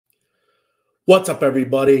What's up,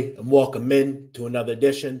 everybody, and welcome in to another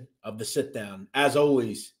edition of the Sitdown. As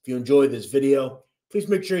always, if you enjoy this video, please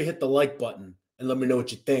make sure you hit the like button and let me know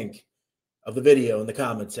what you think of the video in the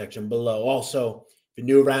comment section below. Also, if you're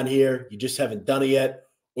new around here, you just haven't done it yet,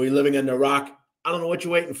 or you're living under a rock, I don't know what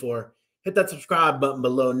you're waiting for. Hit that subscribe button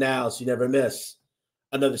below now so you never miss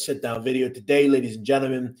another Sitdown video. Today, ladies and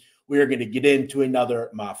gentlemen, we are going to get into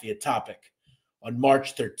another mafia topic. On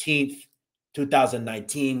March 13th,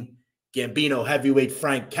 2019, Gambino heavyweight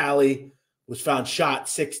Frank Cali was found shot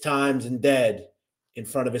 6 times and dead in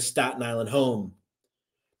front of his Staten Island home.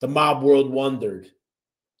 The mob world wondered,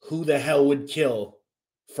 who the hell would kill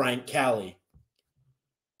Frank Cali?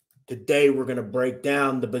 Today, we're going to break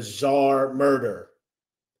down the bizarre murder.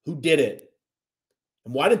 Who did it?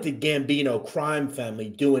 And why didn't the Gambino crime family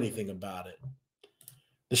do anything about it?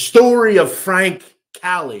 The story of Frank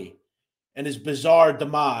Cali and his bizarre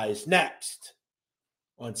demise next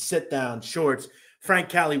on Sit-Down Shorts. Frank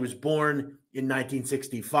Cali was born in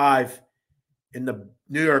 1965 in the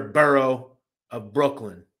New York borough of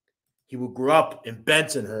Brooklyn. He grew up in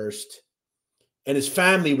Bensonhurst, and his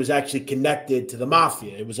family was actually connected to the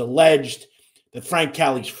mafia. It was alleged that Frank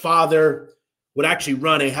Cali's father would actually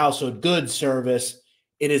run a household goods service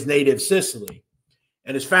in his native Sicily,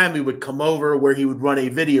 and his family would come over where he would run a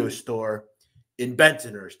video store in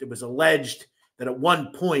Bensonhurst. It was alleged that at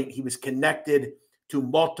one point he was connected to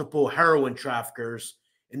multiple heroin traffickers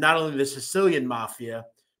in not only the Sicilian mafia,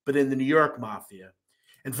 but in the New York mafia.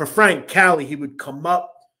 And for Frank Cali, he would come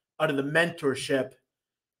up under the mentorship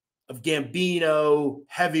of Gambino,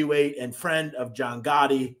 heavyweight and friend of John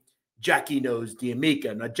Gotti, Jackie Nose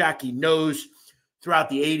D'Amica. Now, Jackie Nose, throughout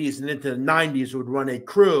the 80s and into the 90s, would run a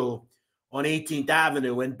crew on 18th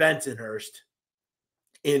Avenue in Bensonhurst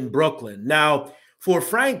in Brooklyn. Now, for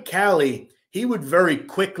Frank Cali, he would very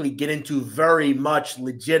quickly get into very much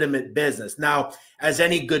legitimate business. Now, as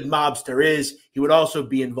any good mobster is, he would also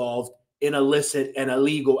be involved in illicit and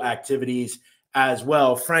illegal activities as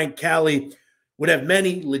well. Frank Cali would have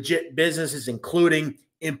many legit businesses, including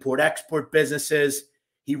import-export businesses.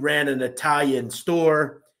 He ran an Italian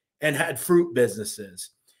store and had fruit businesses.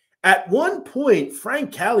 At one point,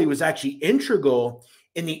 Frank Cali was actually integral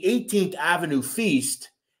in the 18th Avenue feast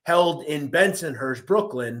held in Bensonhurst,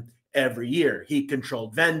 Brooklyn, every year. He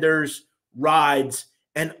controlled vendors, rides,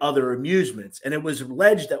 and other amusements. And it was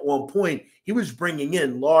alleged at one point he was bringing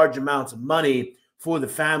in large amounts of money for the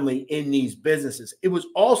family in these businesses. It was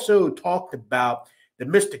also talked about that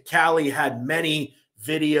Mr. Cali had many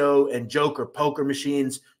video and joker poker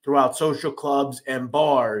machines throughout social clubs and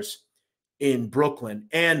bars in Brooklyn.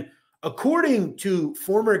 And according to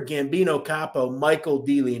former Gambino capo Michael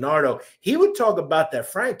DiLeonardo, he would talk about that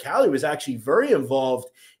Frank Cali was actually very involved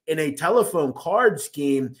in a telephone card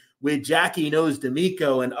scheme with Jackie Nose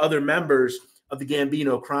D'Amico and other members of the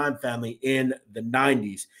Gambino crime family in the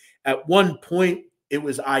 90s. At one point, it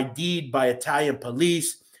was ID'd by Italian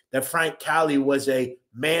police that Frank Cali was a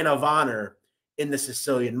man of honor in the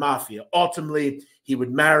Sicilian mafia. Ultimately, he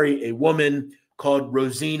would marry a woman called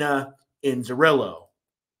Rosina Inzerillo,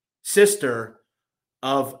 sister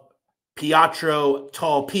of Pietro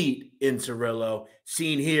Tall Pete Inzerillo,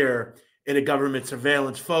 seen here in a government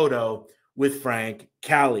surveillance photo with Frank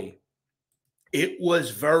Cali. It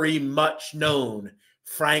was very much known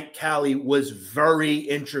Frank Cali was very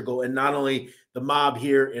integral in not only the mob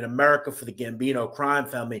here in America for the Gambino crime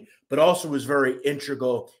family, but also was very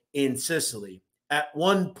integral in Sicily. At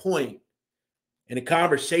one point, in a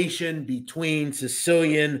conversation between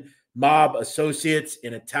Sicilian mob associates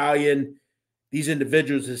in Italian, these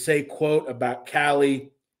individuals would say, quote, about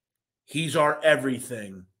Cali, "He's our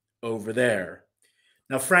everything over there."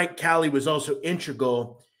 Now, Frank Cali was also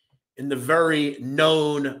integral in the very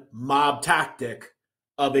known mob tactic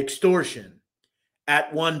of extortion.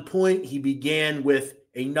 At one point, he began with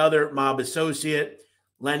another mob associate,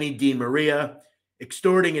 Lenny DiMaria,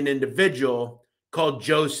 extorting an individual called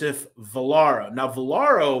Joseph Villaro. Now,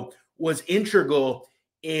 Villaro was integral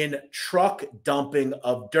in truck dumping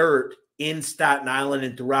of dirt in Staten Island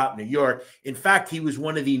and throughout New York. In fact, he was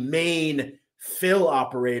one of the main fill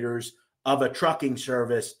operators of a trucking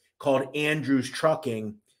service called Andrews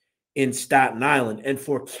Trucking in Staten Island. And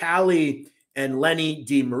for Cali and Lenny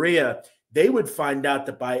DiMaria, they would find out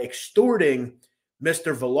that by extorting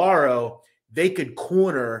Mr. Villaro, they could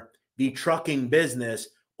corner the trucking business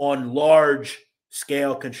on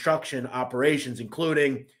large-scale construction operations,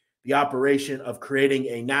 including the operation of creating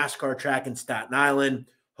a NASCAR track in Staten Island,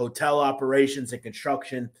 hotel operations and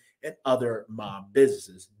construction, and other mob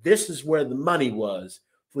businesses. This is where the money was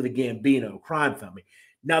for the Gambino crime family.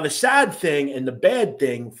 Now, the sad thing and the bad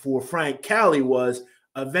thing for Frank Cali was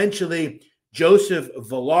eventually Joseph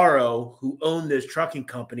Villaro, who owned this trucking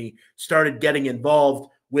company, started getting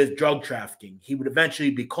involved with drug trafficking. He would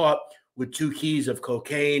eventually be caught with 2 keys of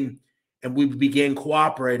cocaine, and we began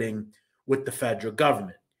cooperating with the federal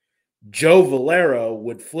government. Joe Villaro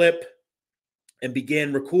would flip and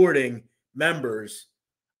began recording members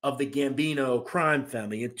of the Gambino crime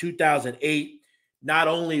family. In 2008, not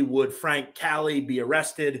only would Frank Cali be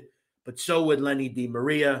arrested, but so would Lenny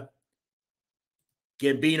DiMaria,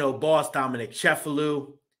 Gambino boss Dominic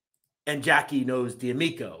Cefalu, and Jackie Nose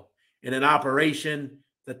D'Amico in an operation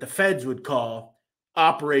that the feds would call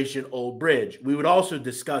Operation Old Bridge. We would also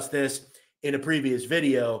discuss this in a previous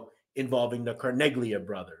video involving the Carneglia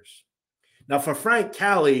brothers. Now, for Frank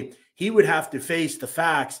Cali, he would have to face the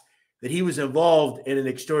facts that he was involved in an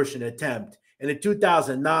extortion attempt. And in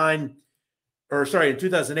 2008,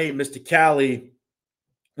 Mr. Cali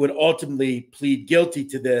would ultimately plead guilty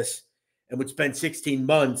to this and would spend 16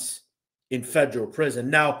 months in federal prison.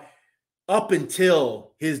 Now, up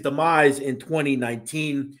until his demise in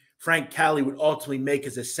 2019, Frank Cali would ultimately make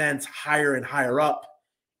his ascent higher and higher up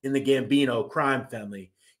in the Gambino crime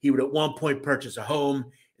family. He would at one point purchase a home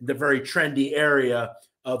in the very trendy area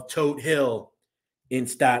of Tote Hill in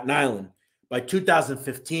Staten Island. By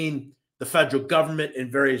 2015, the federal government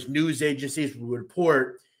and various news agencies would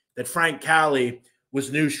report that Frank Cali was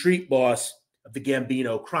the new street boss of the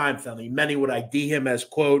Gambino crime family. Many would ID him as,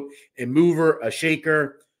 quote, a mover, a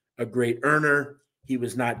shaker, a great earner. He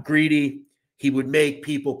was not greedy. He would make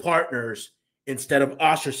people partners instead of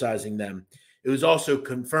ostracizing them. It was also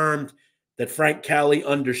confirmed that Frank Cali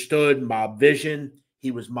understood mob vision.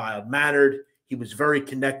 He was mild-mannered. He was very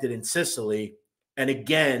connected in Sicily, and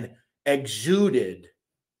again, exuded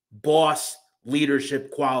boss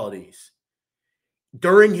leadership qualities.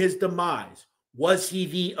 During his demise, was he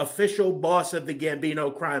the official boss of the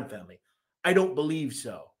Gambino crime family? I don't believe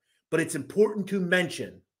so. But it's important to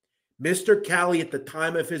mention Mr. Cali at the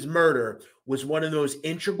time of his murder was one of those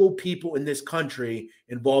integral people in this country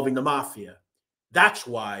involving the mafia. That's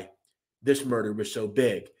why this murder was so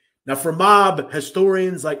big. Now, for mob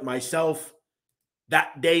historians like myself,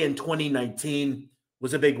 that day in 2019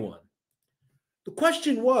 was a big one. The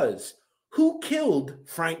question was, who killed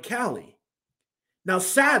Frank Cali? Now,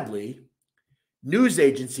 sadly, news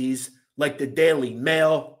agencies like the Daily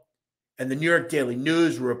Mail and the New York Daily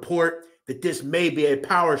News report that this may be a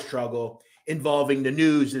power struggle involving the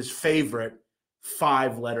news's favorite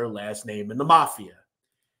 5-letter last name in the mafia.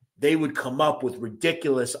 They would come up with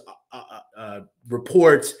ridiculous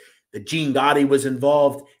reports that Gene Gotti was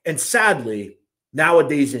involved. And sadly,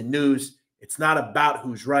 nowadays in news, it's not about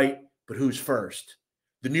who's right, but who's first.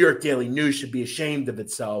 The New York Daily News should be ashamed of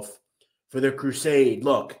itself for their crusade.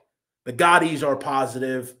 Look, the Gottis are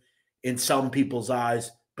positive in some people's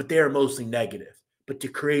eyes, but they are mostly negative. But to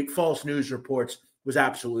create false news reports was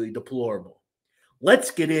absolutely deplorable.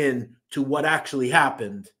 Let's get into what actually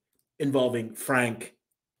happened involving Frank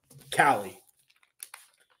Cali.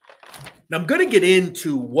 Now, I'm going to get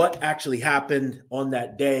into what actually happened on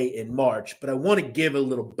that day in March, but I want to give a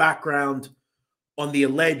little background on the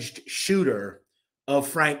alleged shooter of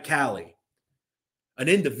Frank Cali, an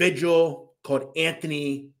individual called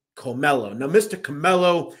Anthony Comello. Now, Mr.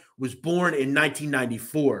 Comello was born in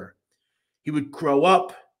 1994. He would grow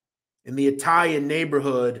up in the Italian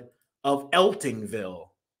neighborhood of Eltingville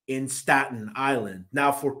in Staten Island.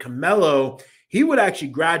 Now, for Comello, he would actually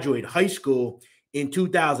graduate high school in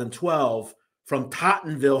 2012 from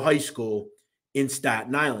Tottenville High School in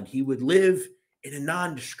Staten Island. He would live in a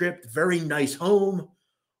nondescript, very nice home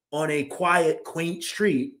on a quiet, quaint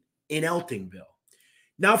street in Eltingville.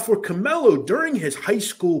 Now, for Comello, during his high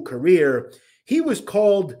school career, he was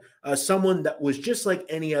called someone that was just like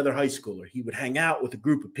any other high schooler. He would hang out with a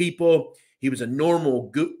group of people. He was a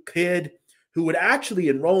normal kid who would actually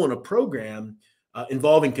enroll in a program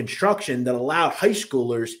involving construction that allowed high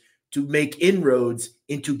schoolers to make inroads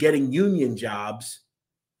into getting union jobs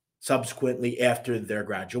subsequently after their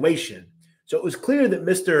graduation. So it was clear that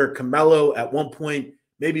Mr. Comello at one point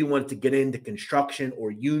maybe wanted to get into construction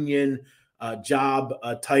or union job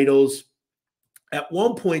titles. At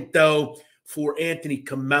one point, though, for Anthony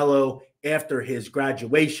Comello, after his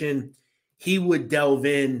graduation, he would delve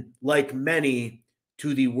in, like many,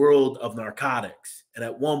 to the world of narcotics. And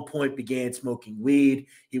at one point began smoking weed.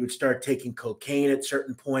 He would start taking cocaine at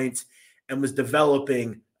certain points and was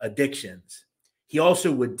developing addictions. He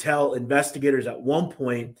also would tell investigators at one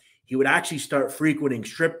point he would actually start frequenting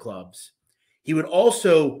strip clubs. He would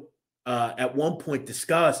also at one point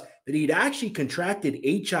discuss that he'd actually contracted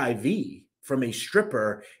HIV from a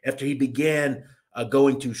stripper after he began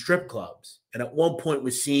going to strip clubs, and at one point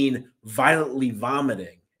was seen violently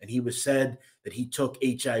vomiting, and he was said that he took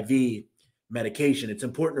HIV medication. It's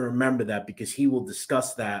important to remember that because he will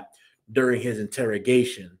discuss that during his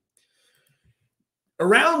interrogation.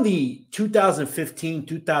 Around the 2015,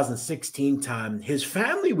 2016 time, his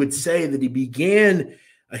family would say that he began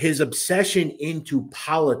his obsession into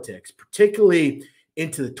politics, particularly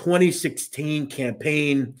into the 2016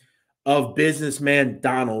 campaign of businessman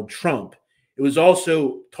Donald Trump. It was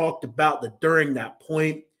also talked about that during that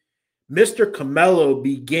point, Mr. Camello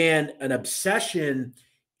began an obsession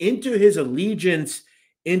into his allegiance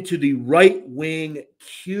into the right-wing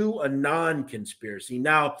QAnon conspiracy.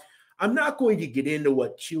 Now, I'm not going to get into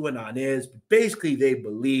what QAnon is, but basically they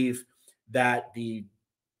believe that the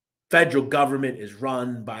federal government is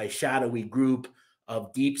run by a shadowy group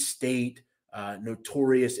of deep state,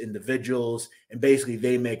 notorious individuals, and basically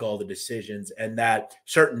they make all the decisions, and that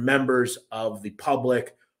certain members of the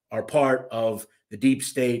public are part of the deep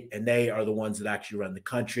state, and they are the ones that actually run the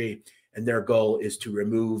country, and their goal is to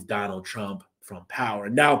remove Donald Trump from power.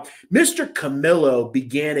 Now, Mr. Camillo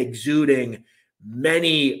began exuding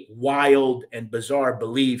many wild and bizarre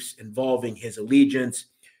beliefs involving his allegiance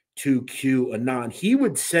to QAnon. He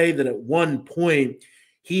would say that at one point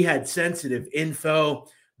he had sensitive info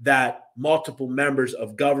that multiple members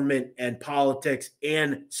of government and politics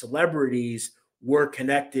and celebrities were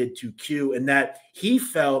connected to Q, and that he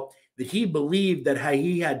felt that he believed that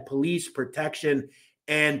he had police protection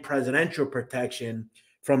and presidential protection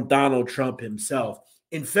from Donald Trump himself.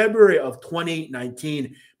 In February of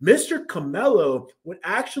 2019, Mr. Camello would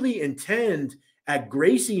actually intend at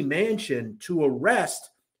Gracie Mansion to arrest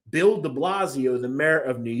Bill de Blasio, the mayor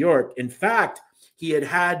of New York. In fact, he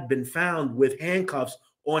had been found with handcuffs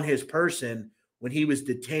on his person when he was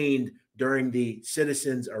detained during the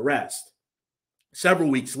citizen's arrest. Several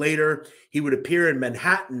weeks later, he would appear in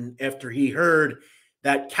Manhattan after he heard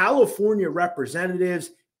that California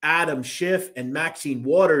representatives Adam Schiff and Maxine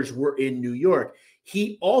Waters were in New York.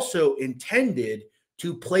 He also intended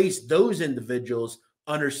to place those individuals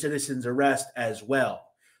under citizen's arrest as well.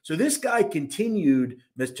 So this guy continued,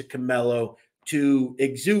 Mr. Camello, to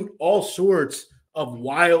exude all sorts of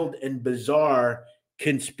wild and bizarre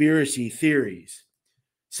conspiracy theories.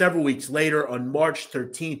 Several weeks later, on March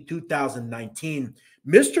 13th, 2019,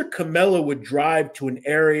 Mr. Camello would drive to an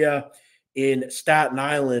area in Staten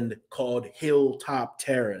Island called Hilltop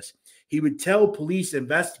Terrace. He would tell police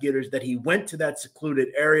investigators that he went to that secluded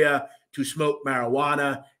area to smoke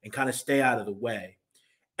marijuana and kind of stay out of the way.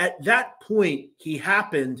 At that point, he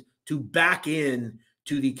happened to back in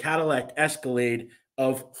to the Cadillac Escalade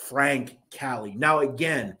of Frank Cali. Now,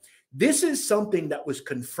 again, this is something that was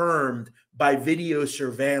confirmed by video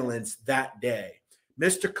surveillance that day.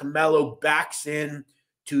 Mr. Camello backs in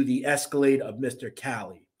to the Escalade of Mr.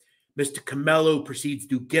 Cali. Mr. Camello proceeds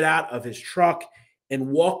to get out of his truck and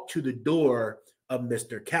walk to the door of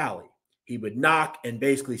Mr. Cali. He would knock and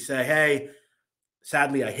basically say, "Hey,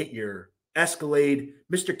 sadly, I hit your Escalade."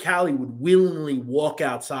 Mr. Cali would willingly walk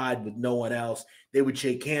outside with no one else. They would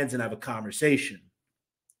shake hands and have a conversation.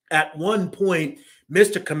 At one point,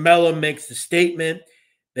 Mr. Camello makes the statement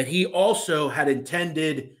that he also had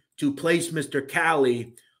intended to place Mr.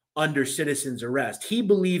 Cali under citizen's arrest. He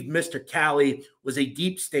believed Mr. Cali was a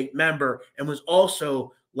deep state member and was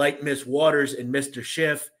also, like Ms. Waters and Mr.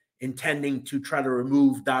 Schiff, intending to try to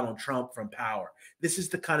remove Donald Trump from power. This is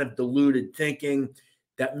the kind of deluded thinking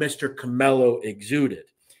that Mr. Camello exuded.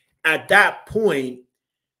 At that point,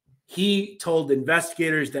 he told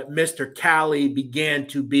investigators that Mr. Cali began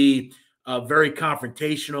to be very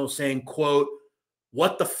confrontational, saying, quote,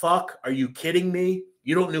 "What the fuck? Are you kidding me?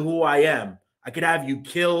 You don't know who I am. I could have you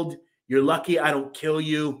killed. You're lucky I don't kill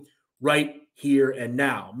you right here and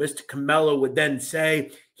now." Mr. Camello would then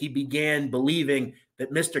say he began believing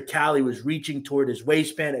that Mr. Cali was reaching toward his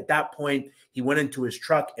waistband. At that point, he went into his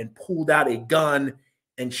truck and pulled out a gun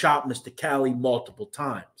and shot Mr. Cali multiple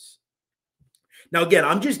times. Now, again,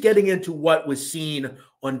 I'm just getting into what was seen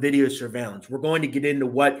on video surveillance. We're going to get into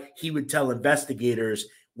what he would tell investigators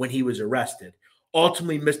when he was arrested.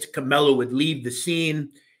 Ultimately, Mr. Camello would leave the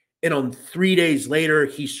scene, and on 3 days later,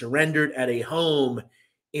 he surrendered at a home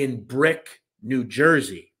in Brick, New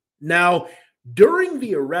Jersey. Now, during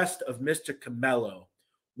the arrest of Mr. Camello,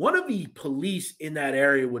 one of the police in that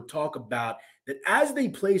area would talk about that as they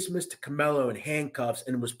placed Mr. Camello in handcuffs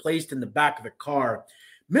and was placed in the back of a car,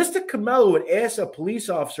 Mr. Camello would ask a police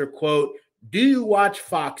officer, quote, "Do you watch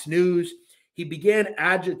Fox News?" He began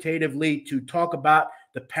agitatively to talk about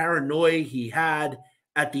the paranoia he had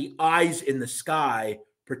at the eyes in the sky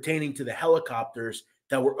pertaining to the helicopters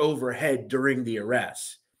that were overhead during the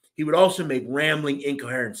arrest. He would also make rambling,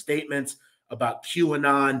 incoherent statements about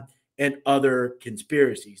QAnon and other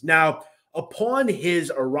conspiracies. Now, upon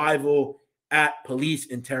his arrival at police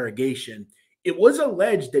interrogation, it was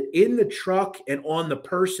alleged that in the truck and on the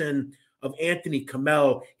person of Anthony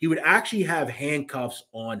Camelo, he would actually have handcuffs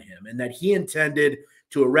on him, and that he intended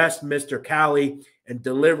to arrest Mr. Cali and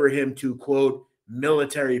deliver him to, quote,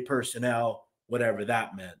 military personnel, whatever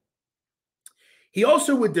that meant. He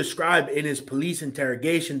also would describe in his police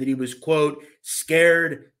interrogation that he was, quote,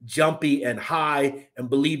 scared, jumpy, and high, and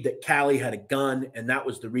believed that Cali had a gun, and that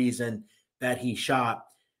was the reason that he shot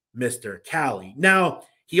Mr. Cali. Now,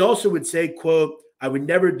 he also would say, quote, I would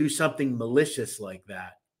never do something malicious like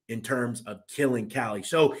that in terms of killing Cali.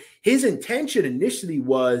 So his intention initially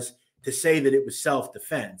was to say that it was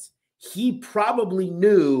self-defense. He probably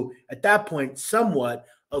knew at that point somewhat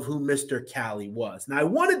of who Mr. Cali was. Now, I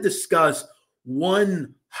want to discuss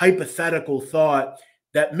one hypothetical thought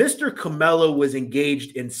that Mr. Camelo was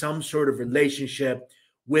engaged in some sort of relationship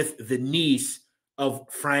with the niece of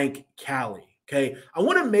Frank Cali. Okay, I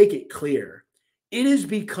want to make it clear. It has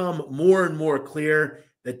become more and more clear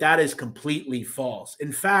that that is completely false.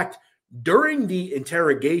 In fact, during the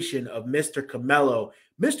interrogation of Mr.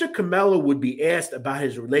 Camelo would be asked about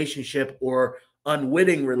his relationship or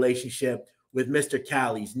unwitting relationship with Mr.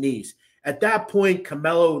 Cali's niece. At that point,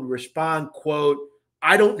 Camelo would respond, quote,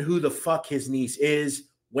 I don't know who the fuck his niece is.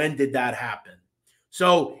 When did that happen?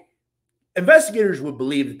 So investigators would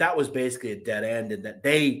believe that that was basically a dead end and that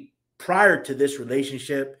they, prior to this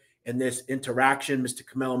relationship and this interaction, Mr.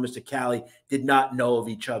 Camelo and Mr. Cali did not know of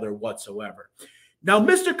each other whatsoever. Now,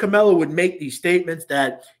 Mr. Camelo would make these statements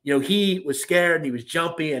that, you know, he was scared and he was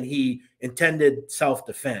jumpy and he intended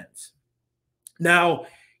self-defense. Now,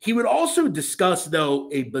 he would also discuss, though,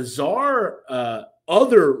 a bizarre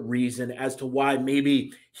other reason as to why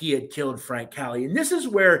maybe he had killed Frank Cali. And this is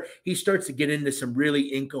where he starts to get into some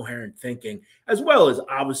really incoherent thinking, as well as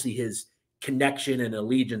obviously his connection and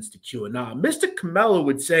allegiance to QAnon. Mr. Camelo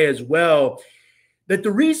would say as well that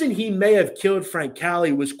the reason he may have killed Frank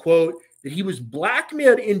Cali was, quote, that he was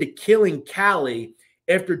blackmailed into killing Cali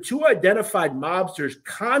after two identified mobsters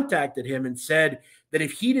contacted him and said that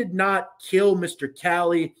if he did not kill Mr.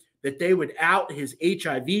 Cali, that they would out his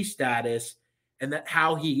HIV status and that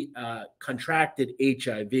how he contracted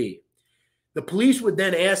HIV. The police would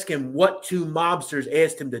then ask him what two mobsters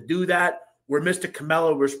asked him to do that, where Mr.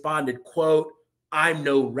 Camelo responded, quote, I'm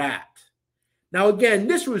no rat. Now, again,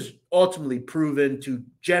 this was ultimately proven to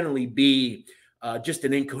generally be just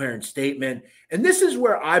an incoherent statement. And this is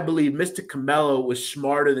where I believe Mr. Camelo was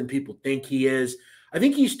smarter than people think he is. I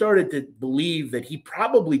think he started to believe that he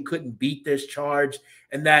probably couldn't beat this charge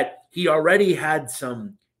and that he already had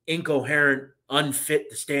some incoherent, unfit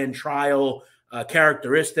to stand trial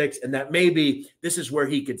characteristics, and that maybe this is where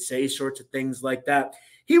he could say sorts of things like that.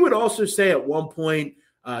 He would also say at one point,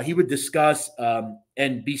 he would discuss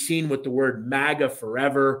and be seen with the word MAGA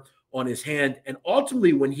forever on his hand. And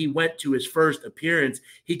ultimately, when he went to his first appearance,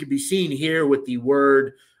 he could be seen here with the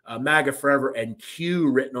word MAGA forever and Q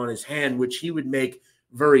written on his hand, which he would make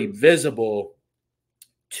very visible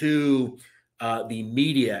to the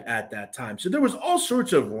media at that time. So there was all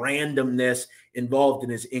sorts of randomness involved in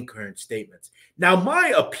his incoherent statements. Now,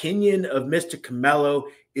 my opinion of Mr. Camelo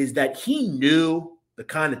is that he knew the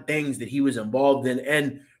kind of things that he was involved in.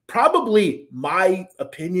 And probably my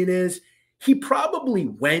opinion is he probably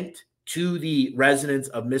went to the residence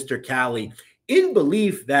of Mr. Cali in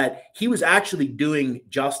belief that he was actually doing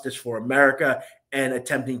justice for America and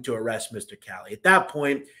attempting to arrest Mr. Cali. At that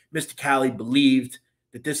point, Mr. Cali believed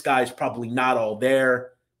that this guy's probably not all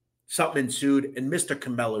there. Something ensued, and Mr.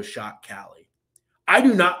 Camelo shot Cali. I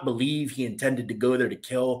do not believe he intended to go there to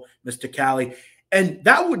kill Mr. Cali. And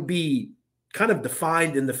that would be kind of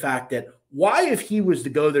defined in the fact that why, if he was to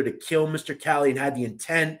go there to kill Mr. Cali and had the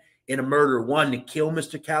intent in a murder one to kill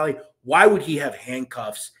Mr. Cali, why would he have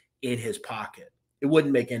handcuffs in his pocket? It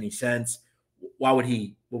wouldn't make any sense. Why would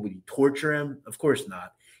he, what would he torture him? Of course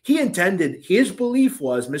not. He intended, his belief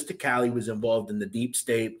was Mr. Cali was involved in the deep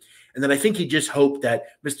state. And then I think he just hoped that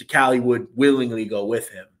Mr. Cali would willingly go with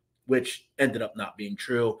him, which ended up not being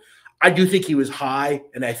true. I do think he was high,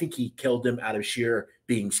 and I think he killed him out of sheer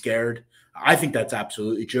being scared. I think that's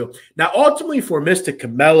absolutely true. Now, ultimately for Mr.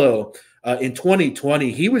 Camelo, in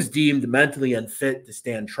 2020, he was deemed mentally unfit to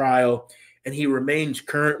stand trial, and he remains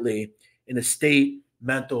currently in a state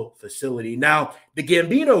mental facility. Now, the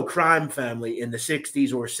Gambino crime family in the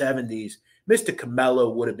 60s or 70s, Mr.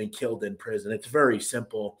 Camelo would have been killed in prison. It's very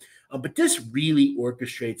simple. But this really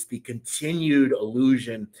orchestrates the continued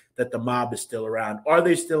illusion that the mob is still around. Are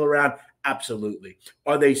they still around? Absolutely.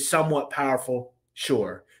 Are they somewhat powerful?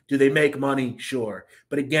 Sure. Do they make money? Sure.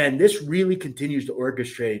 But again, this really continues to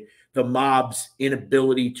orchestrate the mob's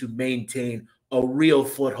inability to maintain a real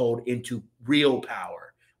foothold into real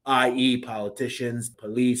power, i.e., politicians,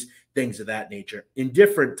 police, things of that nature. In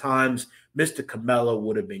different times, Mr. Camelo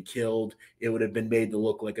would have been killed. It would have been made to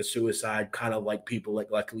look like a suicide, kind of like people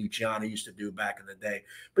like Luciano used to do back in the day.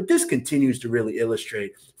 But this continues to really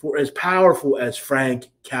illustrate, for as powerful as Frank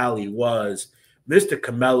Cali was, Mr.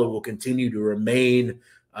 Camelo will continue to remain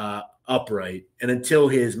upright. And until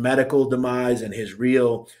his medical demise and his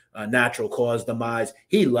real natural cause demise,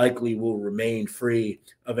 he likely will remain free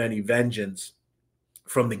of any vengeance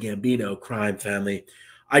from the Gambino crime family.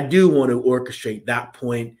 I do want to orchestrate that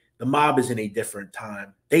point. The mob is in a different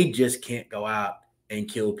time. They just can't go out and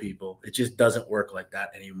kill people. It just doesn't work like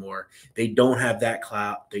that anymore. They don't have that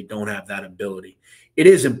clout. They don't have that ability. It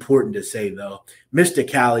is important to say, though, Mr.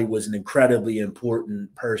 Cali was an incredibly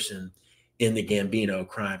important person in the Gambino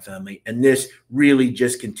crime family. And this really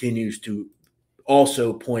just continues to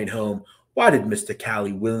also point home, why did Mr.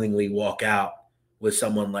 Cali willingly walk out with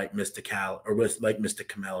someone like Mr. Cal or with like Mr.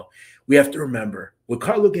 Camelo? We have to remember, would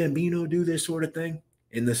Carlo Gambino do this sort of thing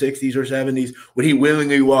in the 60s or 70s? Would he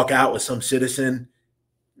willingly walk out with some citizen?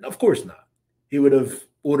 Of course not. He would have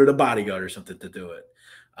ordered a bodyguard or something to do it.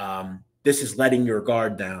 This is letting your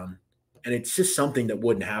guard down. And it's just something that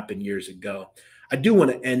wouldn't happen years ago. I do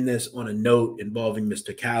want to end this on a note involving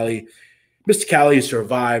Mr. Cali. Mr. Cali is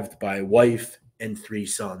survived by a wife and 3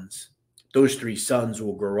 sons. Those 3 sons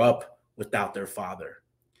will grow up without their father.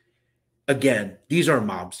 Again, these are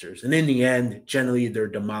mobsters. And in the end, generally their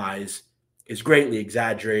demise is greatly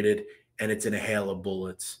exaggerated and it's in a hail of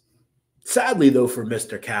bullets. Sadly, though, for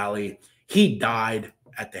Mr. Cali, he died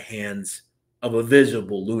at the hands of a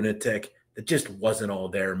visible lunatic that just wasn't all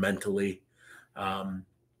there mentally.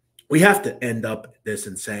 We have to end up this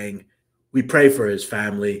in saying, we pray for his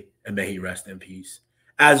family and may he rest in peace.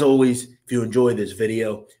 As always, if you enjoy this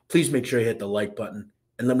video, please make sure you hit the like button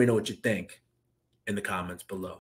and let me know what you think in the comments below.